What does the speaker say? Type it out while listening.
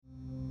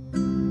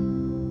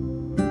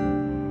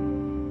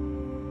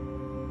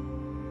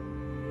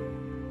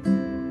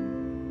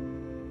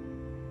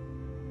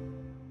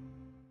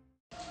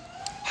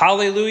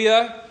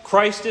Hallelujah,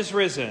 Christ is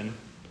risen.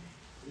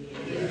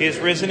 He is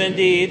risen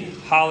indeed.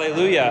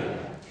 Hallelujah.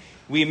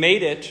 We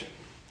made it.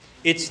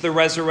 It's the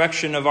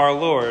resurrection of our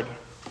Lord.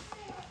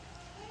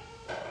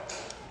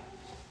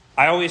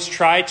 I always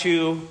try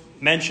to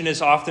mention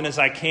as often as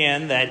I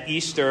can that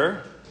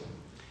Easter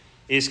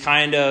is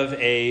kind of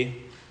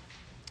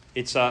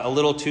it's a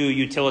little too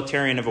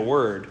utilitarian of a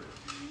word.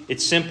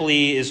 It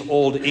simply is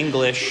Old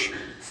English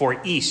for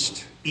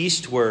east,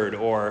 eastward,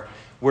 or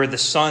where the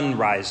sun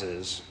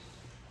rises.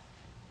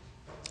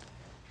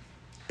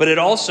 But it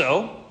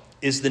also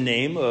is the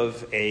name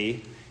of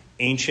an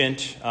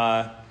ancient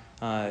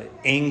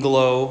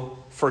Anglo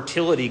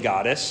fertility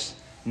goddess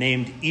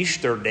named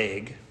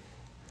Easterdag.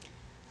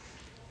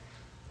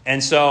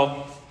 And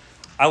so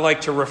I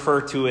like to refer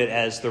to it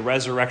as the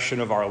resurrection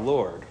of our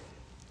Lord.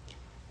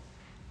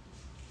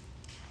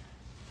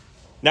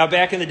 Now,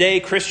 back in the day,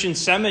 Christian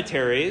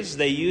cemeteries,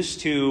 they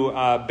used to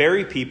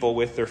bury people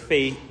with their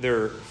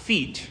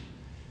feet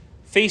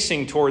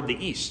facing toward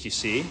the east, you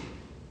see.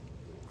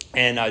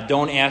 And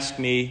don't ask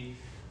me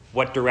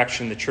what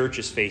direction the church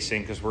is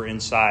facing because we're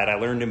inside. I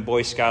learned in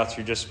Boy Scouts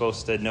you're just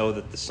supposed to know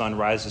that the sun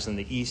rises in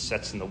the east,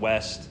 sets in the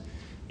west,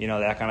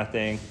 that kind of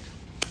thing.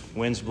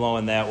 Wind's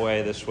blowing that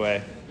way, this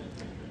way.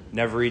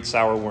 Never eat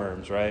sour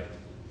worms, right?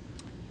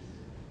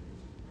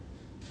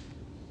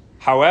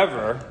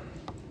 However,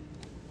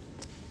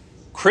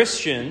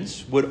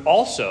 Christians would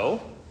also,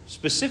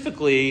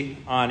 specifically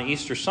on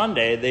Easter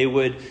Sunday, they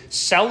would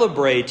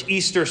celebrate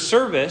Easter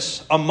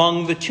service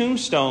among the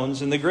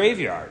tombstones in the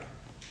graveyard.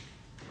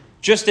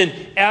 Just an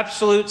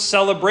absolute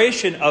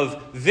celebration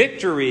of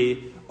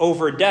victory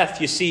over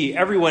death. You see,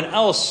 everyone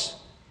else,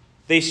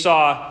 they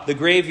saw the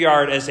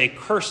graveyard as a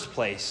cursed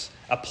place,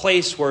 a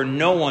place where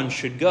no one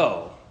should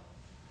go.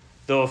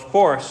 Though, of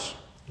course,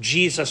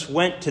 Jesus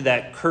went to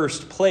that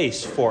cursed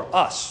place for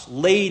us,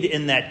 laid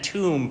in that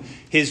tomb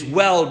his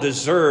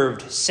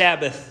well-deserved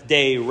Sabbath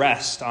day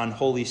rest on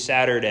Holy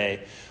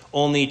Saturday,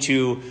 only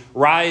to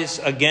rise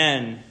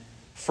again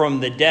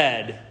from the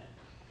dead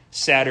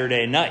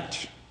Saturday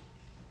night.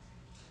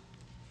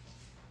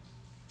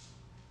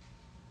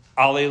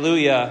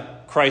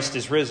 Alleluia, Christ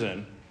is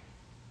risen.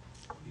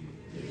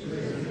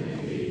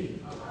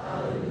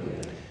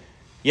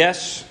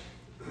 Yes,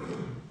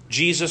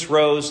 Jesus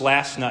rose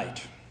last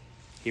night.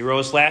 He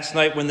rose last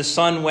night when the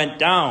sun went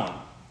down,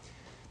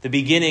 the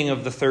beginning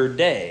of the third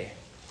day.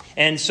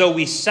 And so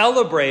we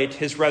celebrate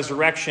his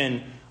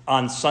resurrection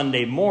on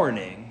Sunday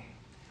morning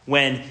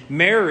when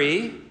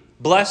Mary,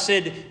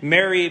 blessed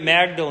Mary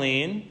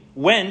Magdalene,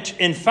 went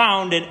and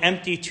found an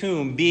empty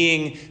tomb,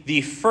 being the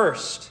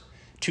first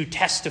to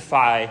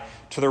testify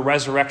to the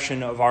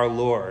resurrection of our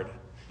Lord.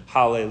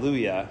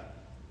 Hallelujah.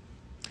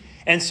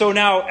 And so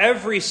now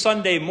every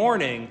Sunday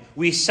morning,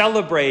 we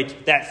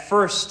celebrate that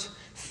first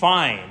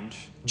find.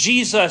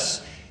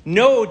 Jesus,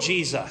 no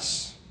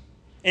Jesus,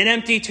 an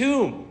empty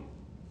tomb.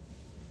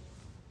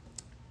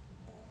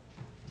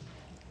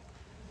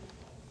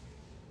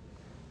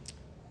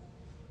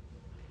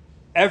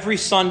 Every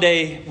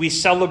Sunday, we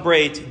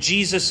celebrate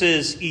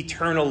Jesus'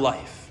 eternal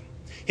life.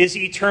 His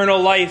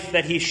eternal life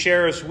that he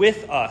shares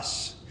with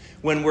us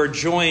when we're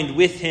joined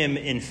with him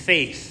in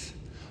faith.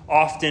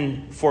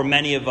 Often for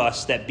many of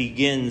us that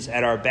begins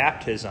at our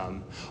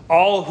baptism.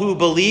 All who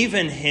believe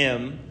in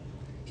him,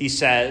 he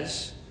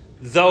says,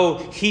 though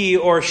he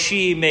or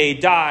she may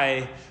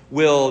die,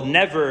 will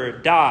never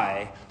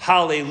die.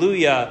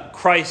 Hallelujah,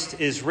 Christ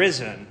is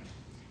risen.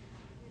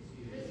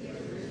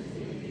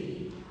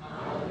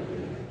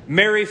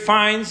 Mary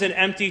finds an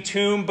empty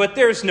tomb, but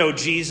there's no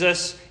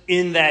Jesus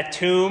in that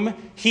tomb.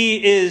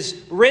 He is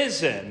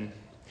risen.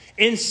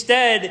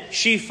 Instead,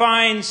 she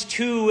finds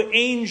two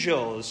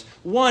angels,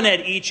 one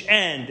at each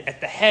end,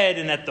 at the head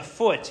and at the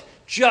foot,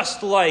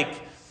 just like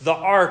the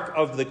Ark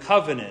of the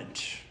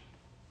Covenant.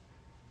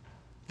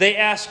 They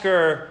ask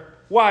her,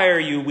 "Why are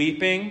you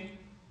weeping?"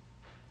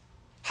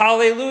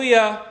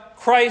 Hallelujah,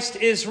 Christ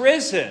is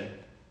risen.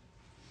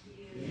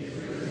 He is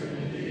risen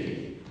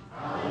indeed.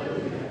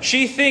 Hallelujah.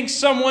 She thinks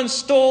someone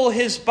stole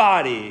his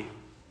body,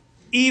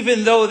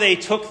 even though they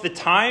took the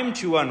time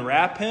to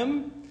unwrap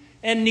him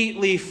and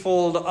neatly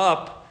fold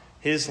up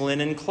his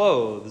linen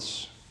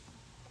clothes.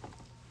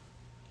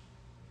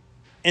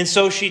 And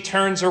so she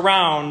turns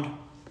around,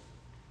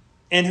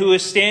 and who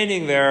is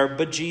standing there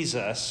but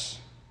Jesus?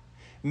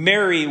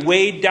 Mary,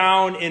 weighed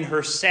down in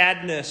her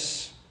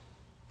sadness.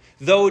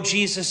 Though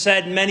Jesus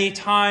said many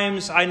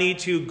times, I need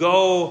to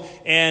go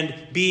and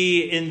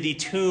be in the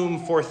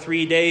tomb for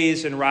 3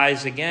 days and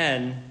rise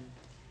again,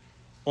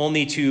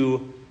 only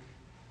to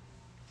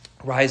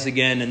rise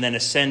again and then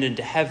ascend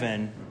into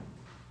heaven,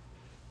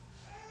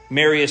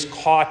 Mary is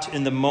caught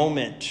in the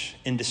moment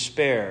in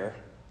despair.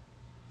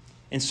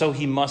 And so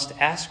he must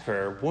ask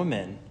her,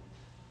 "Woman,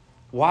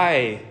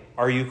 why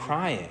are you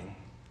crying?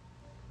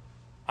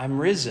 I'm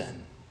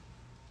risen."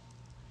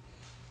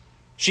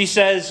 She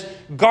says,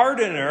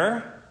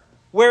 "Gardener,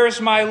 where is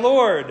my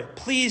Lord?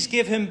 Please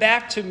give him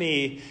back to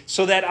me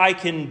so that I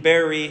can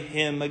bury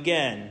him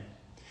again."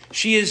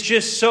 She is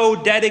just so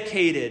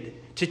dedicated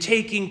to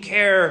taking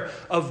care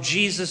of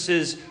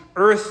Jesus'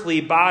 earthly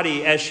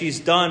body as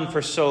she's done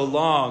for so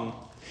long,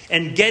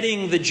 and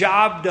getting the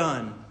job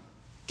done,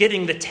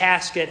 getting the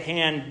task at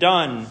hand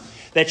done,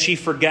 that she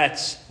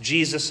forgets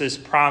Jesus'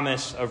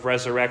 promise of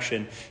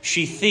resurrection.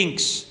 She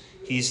thinks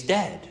he's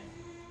dead.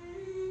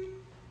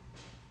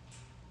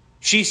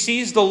 She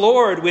sees the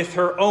Lord with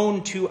her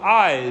own two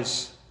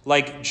eyes,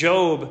 like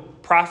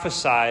Job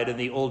prophesied in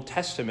the Old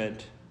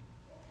Testament,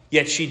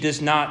 yet she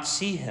does not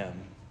see him.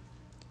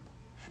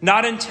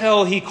 Not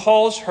until he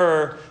calls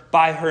her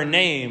by her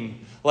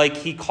name, like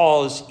he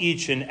calls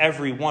each and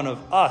every one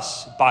of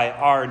us by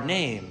our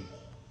name,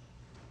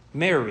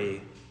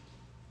 Mary.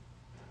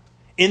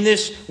 In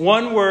this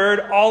one word,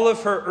 all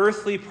of her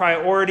earthly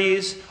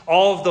priorities,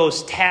 all of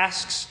those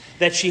tasks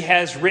that she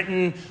has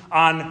written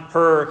on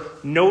her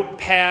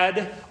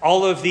notepad,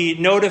 all of the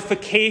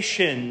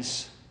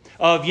notifications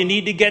of you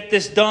need to get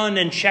this done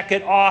and check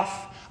it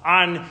off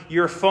on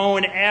your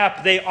phone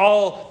app, they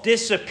all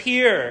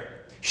disappear.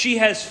 She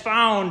has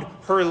found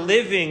her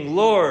living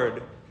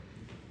Lord.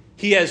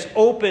 He has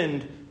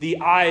opened the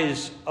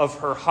eyes of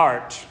her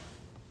heart,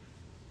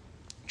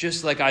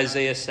 just like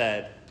Isaiah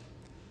said.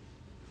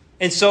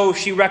 And so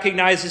she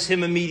recognizes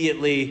him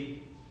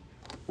immediately,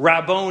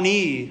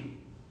 Rabboni,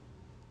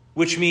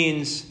 which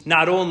means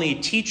not only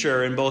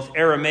teacher in both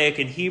Aramaic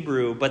and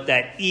Hebrew, but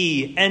that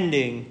E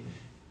ending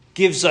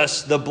gives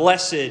us the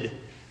blessed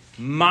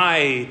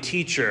my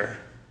teacher.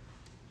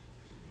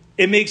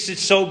 It makes it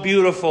so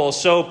beautiful,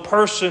 so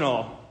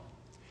personal.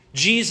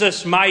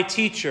 Jesus, my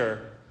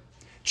teacher.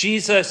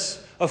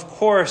 Jesus, of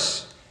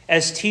course,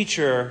 as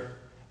teacher,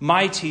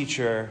 my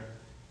teacher,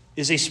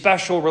 is a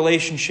special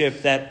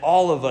relationship that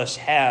all of us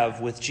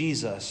have with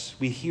Jesus.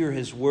 We hear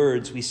his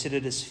words, we sit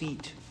at his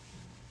feet.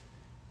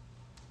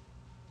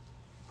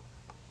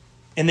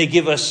 And they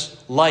give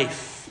us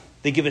life.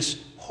 They give us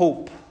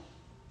hope.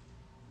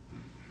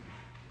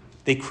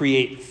 They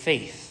create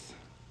faith,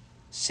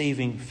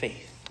 saving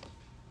faith.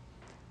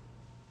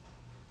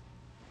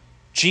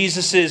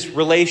 Jesus'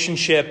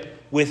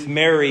 relationship with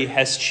Mary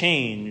has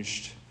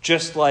changed,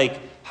 just like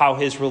how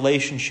his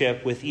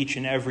relationship with each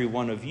and every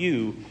one of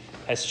you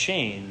has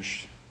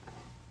changed.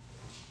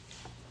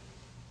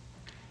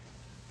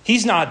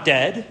 He's not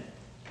dead.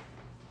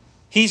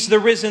 He's the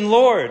risen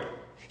Lord.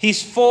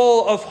 He's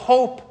full of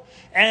hope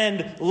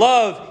and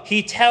love.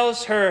 He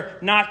tells her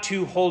not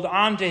to hold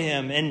on to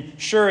him. And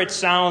sure, it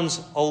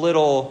sounds a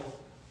little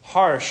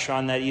harsh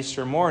on that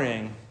Easter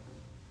morning.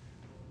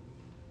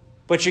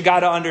 But you got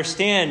to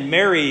understand,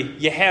 Mary,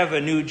 you have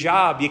a new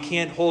job. You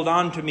can't hold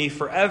on to me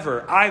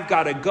forever. I've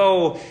got to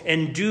go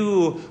and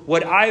do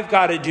what I've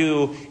got to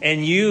do.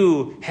 And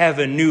you have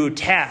a new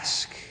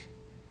task.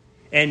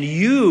 And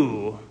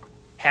you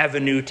have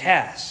a new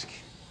task.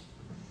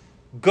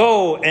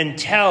 Go and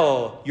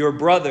tell your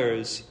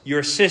brothers,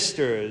 your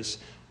sisters,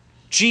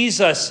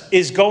 Jesus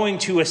is going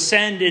to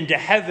ascend into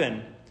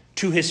heaven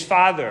to his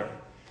Father,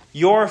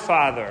 your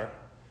Father,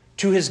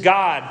 to his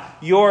God,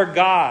 your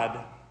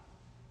God.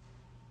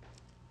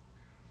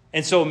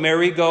 And so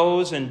Mary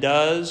goes and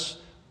does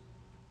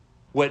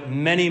what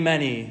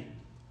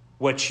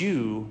what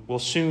you will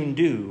soon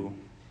do.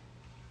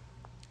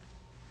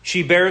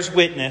 She bears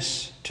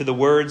witness to the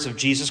words of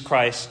Jesus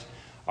Christ,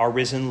 our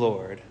risen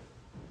Lord.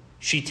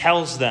 She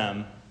tells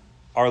them,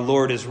 our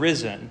Lord is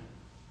risen,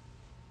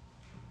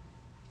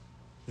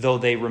 though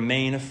they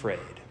remain afraid.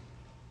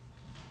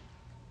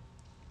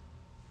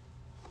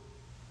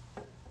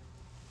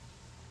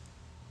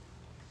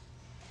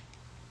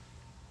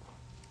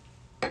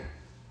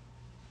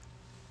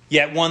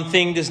 Yet one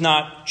thing does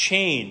not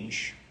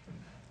change.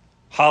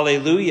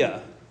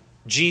 Hallelujah.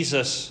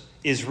 Jesus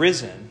is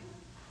risen.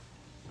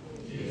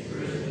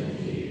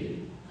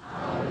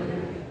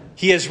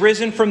 He has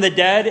risen from the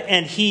dead,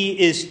 and he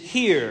is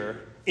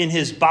here in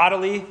his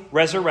bodily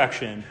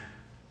resurrection.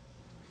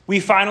 We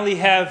finally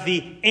have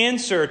the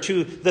answer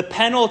to the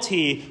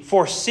penalty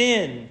for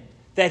sin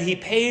that he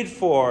paid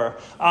for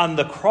on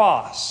the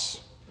cross.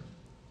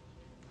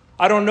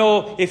 I don't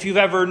know if you've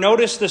ever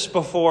noticed this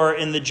before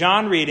in the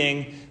John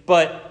reading,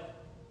 but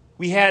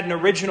we had an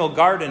original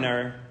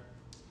gardener.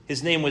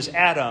 His name was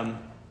Adam.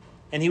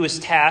 And he was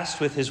tasked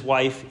with his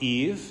wife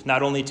Eve,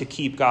 not only to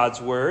keep God's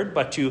word,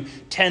 but to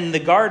tend the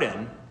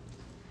garden.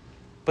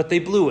 But they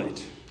blew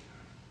it.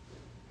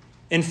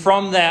 And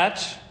from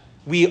that,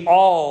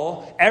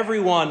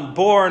 everyone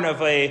born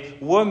of a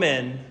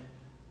woman,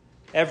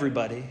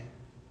 everybody,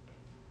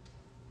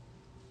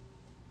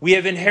 we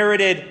have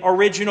inherited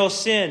original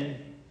sin.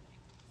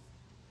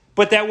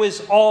 But that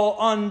was all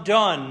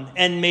undone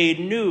and made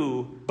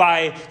new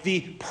by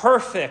the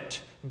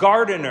perfect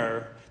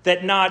gardener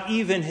that not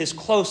even his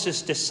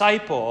closest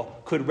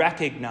disciple could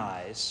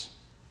recognize.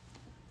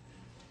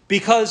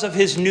 Because of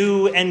his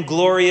new and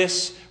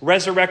glorious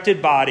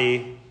resurrected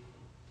body,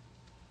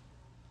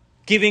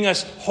 giving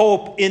us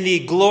hope in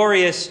the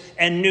glorious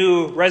and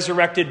new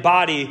resurrected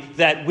body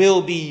that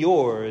will be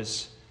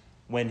yours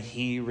when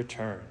he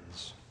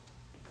returns.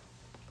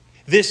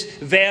 This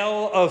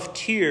veil of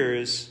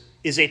tears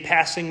is a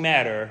passing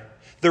matter.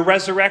 The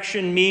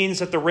resurrection means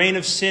that the reign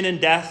of sin and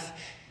death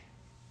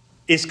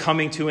is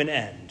coming to an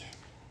end.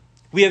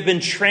 We have been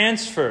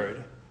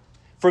transferred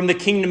from the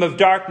kingdom of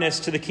darkness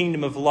to the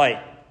kingdom of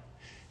light,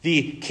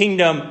 the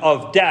kingdom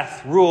of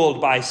death ruled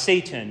by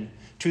Satan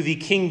to the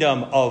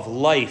kingdom of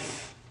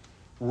life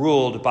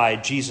ruled by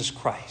Jesus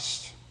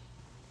Christ.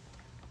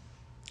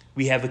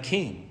 We have a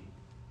king.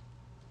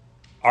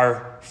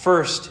 Our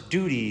first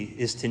duty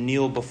is to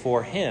kneel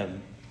before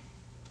him.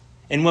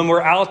 And when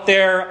we're out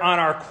there on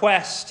our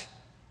quest,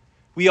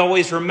 we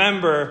always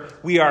remember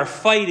we are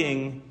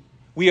fighting,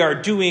 we are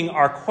doing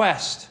our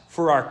quest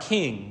for our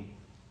king.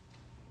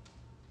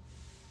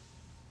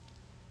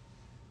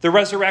 The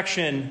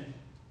resurrection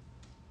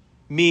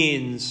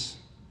means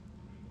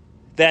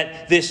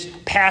that this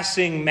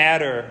passing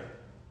matter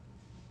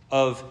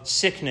of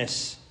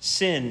sickness,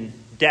 sin,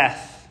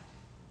 death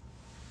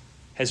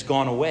has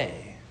gone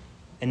away.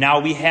 And now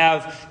we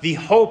have the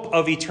hope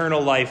of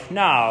eternal life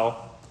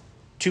now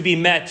to be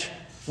met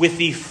with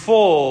the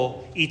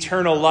full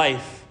eternal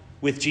life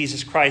with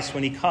Jesus Christ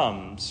when he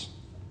comes.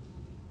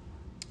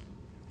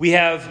 We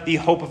have the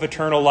hope of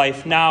eternal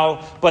life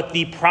now, but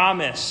the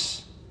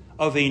promise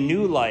of a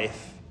new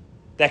life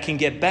that can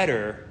get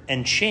better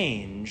and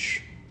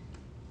change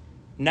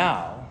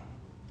now.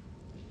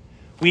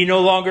 We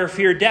no longer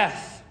fear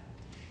death,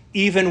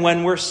 even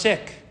when we're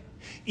sick,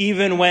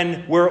 even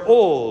when we're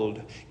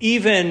old,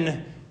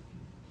 even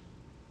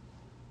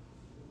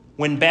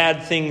when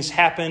bad things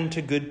happen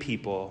to good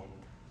people.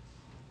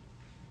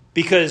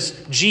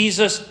 Because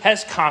Jesus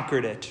has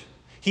conquered it.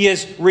 He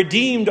has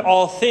redeemed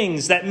all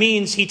things. That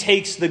means he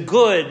takes the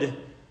good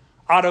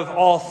out of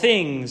all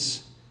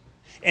things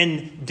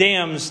and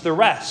damns the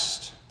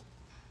rest.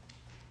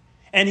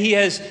 And he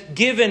has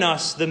given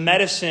us the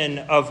medicine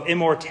of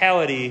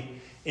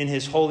immortality in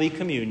his Holy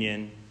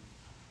Communion.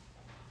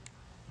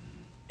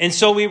 And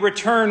so we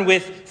return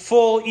with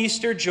full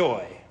Easter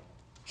joy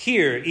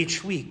here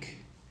each week.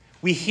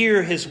 We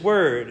hear his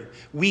word.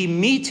 We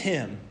meet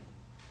him.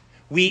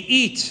 We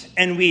eat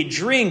and we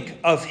drink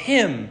of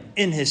him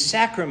in his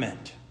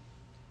sacrament.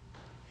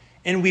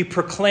 And we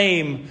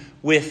proclaim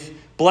with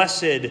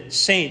Blessed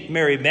Saint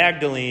Mary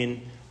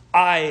Magdalene,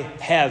 I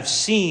have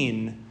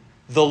seen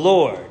the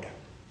Lord.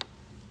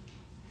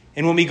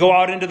 And when we go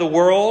out into the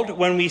world,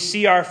 when we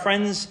see our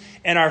friends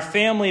and our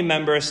family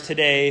members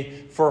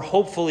today for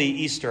hopefully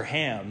Easter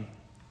ham,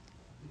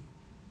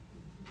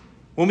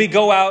 when we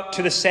go out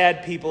to the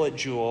sad people at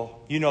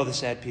Jewel, you know the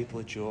sad people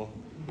at Jewel.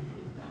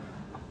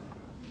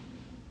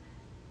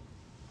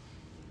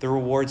 The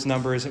rewards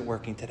number isn't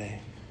working today.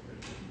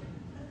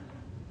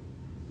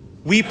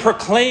 We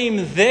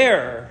proclaim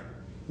there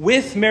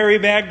with Mary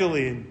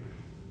Magdalene,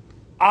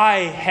 I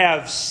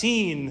have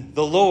seen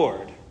the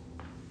Lord.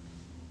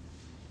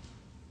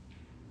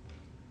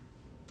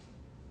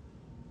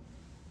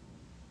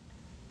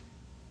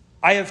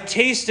 I have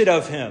tasted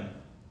of him.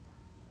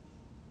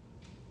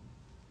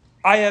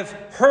 I have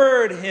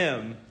heard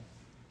him.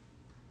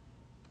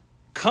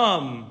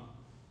 Come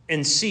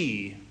and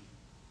see.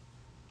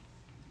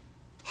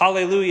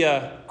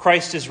 Hallelujah,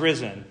 Christ is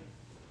risen.